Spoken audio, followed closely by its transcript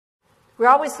We're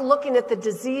always looking at the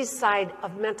disease side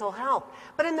of mental health.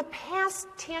 But in the past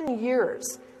 10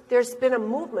 years, there's been a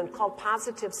movement called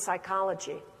positive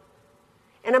psychology.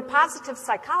 And in positive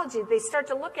psychology, they start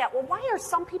to look at, well, why are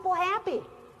some people happy?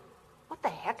 What the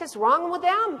heck is wrong with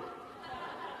them?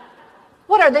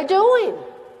 What are they doing?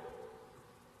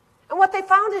 And what they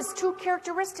found is two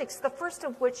characteristics, the first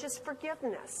of which is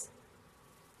forgiveness.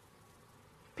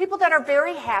 People that are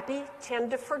very happy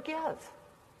tend to forgive.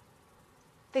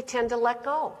 They tend to let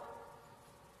go.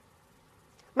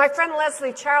 My friend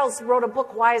Leslie Charles wrote a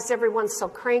book, Why Is Everyone So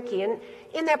Cranky? And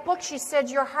in that book she said,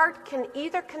 your heart can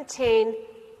either contain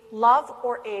love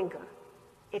or anger.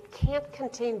 It can't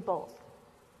contain both.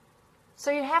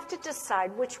 So you have to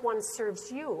decide which one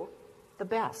serves you the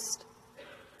best.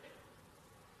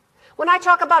 When I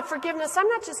talk about forgiveness, I'm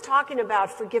not just talking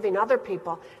about forgiving other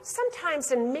people.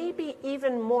 Sometimes, and maybe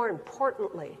even more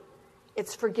importantly,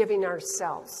 it's forgiving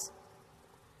ourselves.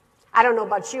 I don't know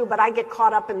about you, but I get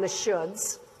caught up in the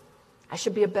shoulds. I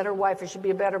should be a better wife. I should be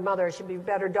a better mother. I should be a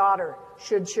better daughter.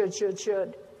 Should.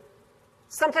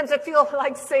 Sometimes I feel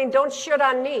like saying, don't should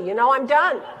on me. You know, I'm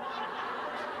done.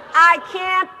 I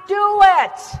can't do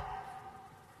it.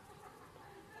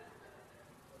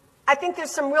 I think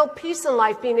there's some real peace in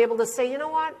life being able to say, you know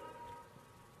what?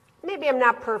 Maybe I'm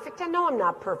not perfect. I know I'm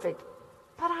not perfect.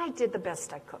 But I did the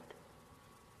best I could.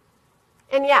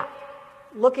 And yeah,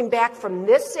 looking back from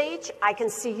this age, I can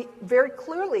see very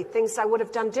clearly things I would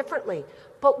have done differently.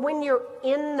 But when you're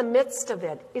in the midst of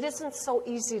it, it isn't so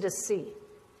easy to see.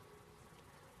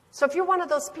 So if you're one of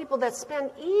those people that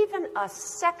spend even a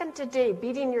second a day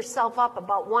beating yourself up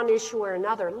about one issue or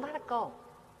another, let it go.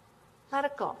 Let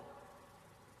it go.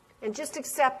 And just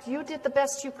accept you did the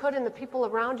best you could and the people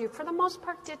around you, for the most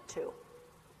part, did too.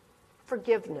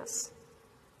 Forgiveness.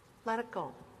 Let it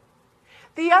go.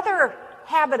 The other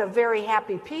habit of very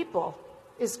happy people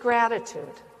is gratitude.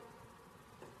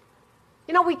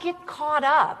 You know, we get caught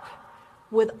up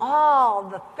with all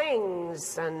the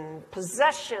things and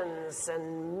possessions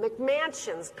and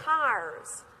McMansions,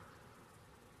 cars.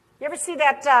 You ever see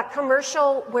that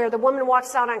commercial where the woman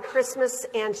walks out on Christmas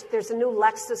and there's a new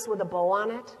Lexus with a bow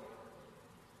on it?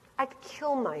 I'd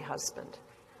kill my husband.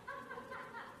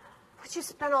 What'd you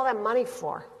spend all that money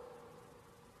for?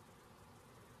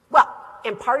 Well,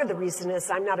 and part of the reason is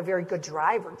I'm not a very good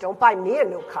driver. Don't buy me a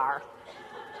new car.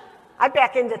 I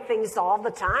back into things all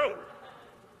the time.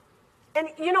 And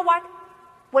you know what?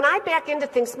 When I back into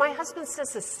things, my husband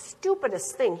says the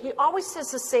stupidest thing. He always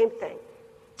says the same thing.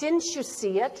 Didn't you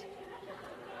see it?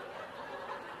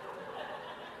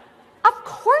 Of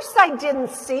course I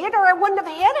didn't see it, or I wouldn't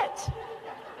have hit it.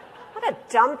 What a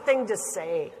dumb thing to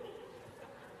say.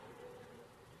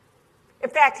 In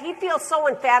fact, he feels so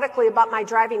emphatically about my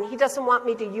driving, he doesn't want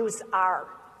me to use R.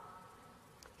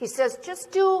 He says,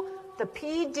 just do the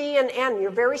P, D, and N.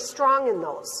 You're very strong in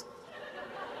those.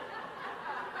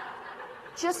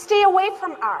 Just stay away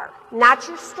from R. Not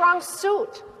your strong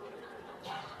suit.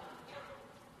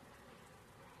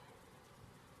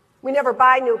 We never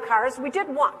buy new cars. We did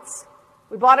once.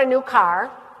 We bought a new car,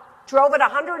 drove it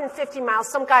 150 miles.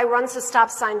 Some guy runs the stop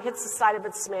sign, hits the side of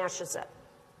it, smashes it.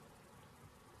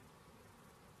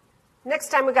 Next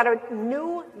time we got a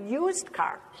new used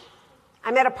car.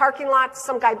 I'm at a parking lot,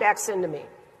 some guy backs into me.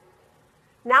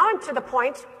 Now I'm to the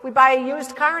point, we buy a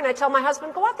used car and I tell my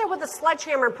husband, go out there with a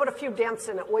sledgehammer and put a few dents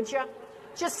in it, would you?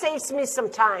 Just saves me some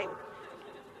time.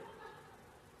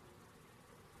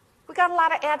 We got a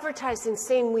lot of advertising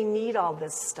saying we need all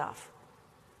this stuff.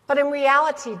 But in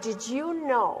reality, did you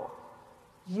know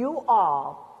you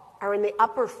all are in the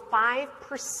upper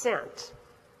 5%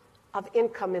 of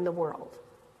income in the world?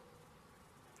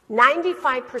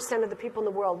 95% of the people in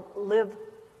the world live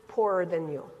poorer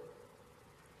than you.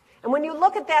 And when you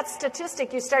look at that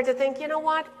statistic, you start to think, you know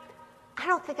what? I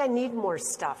don't think I need more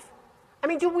stuff. I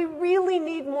mean, do we really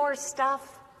need more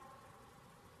stuff?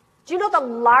 Do you know the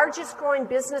largest growing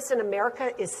business in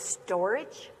America is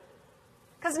storage?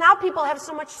 Because now people have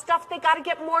so much stuff, they got to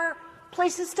get more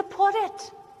places to put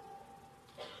it.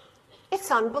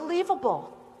 It's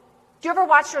unbelievable. Do you ever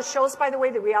watch those shows, by the way,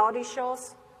 the reality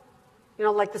shows? You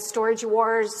know, like the Storage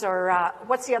Wars, or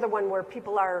what's the other one where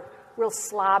people are real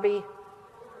slobby?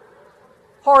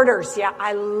 Hoarders, yeah,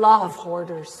 I love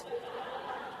Hoarders.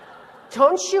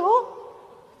 Don't you?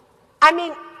 I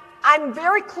mean, I'm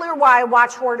very clear why I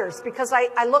watch Hoarders, because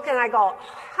I look and I go,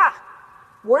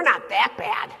 we're not that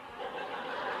bad.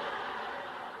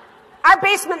 Our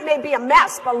basement may be a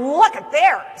mess, but look at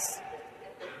theirs.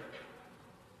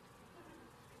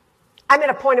 I'm at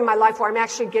a point in my life where I'm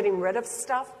actually getting rid of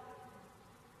stuff.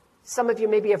 Some of you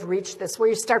maybe have reached this, where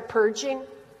you start purging.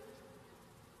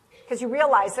 Because you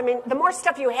realize, I mean, the more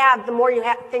stuff you have, the more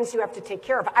things you have to take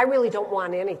care of. I really don't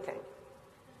want anything.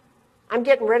 I'm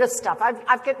getting rid of stuff.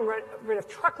 I've gotten rid of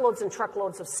truckloads and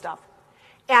truckloads of stuff.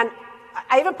 And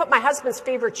I even put my husband's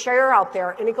favorite chair out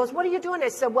there, and he goes, "What are you doing?" I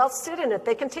said, "Well, sit in it.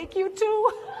 They can take you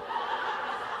too."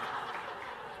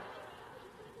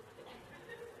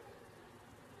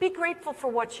 Be grateful for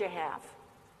what you have.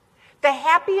 The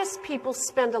happiest people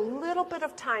spend a little bit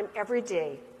of time every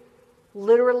day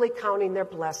literally counting their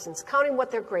blessings, counting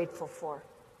what they're grateful for.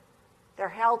 Their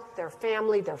health, their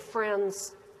family, their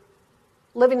friends,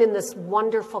 living in this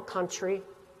wonderful country.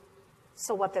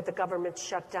 So what, that the government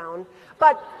shut down?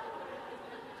 But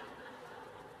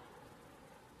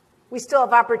we still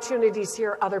have opportunities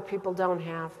here other people don't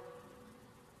have.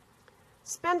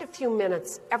 Spend a few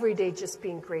minutes every day just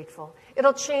being grateful.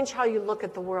 It'll change how you look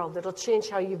at the world. It'll change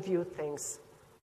how you view things.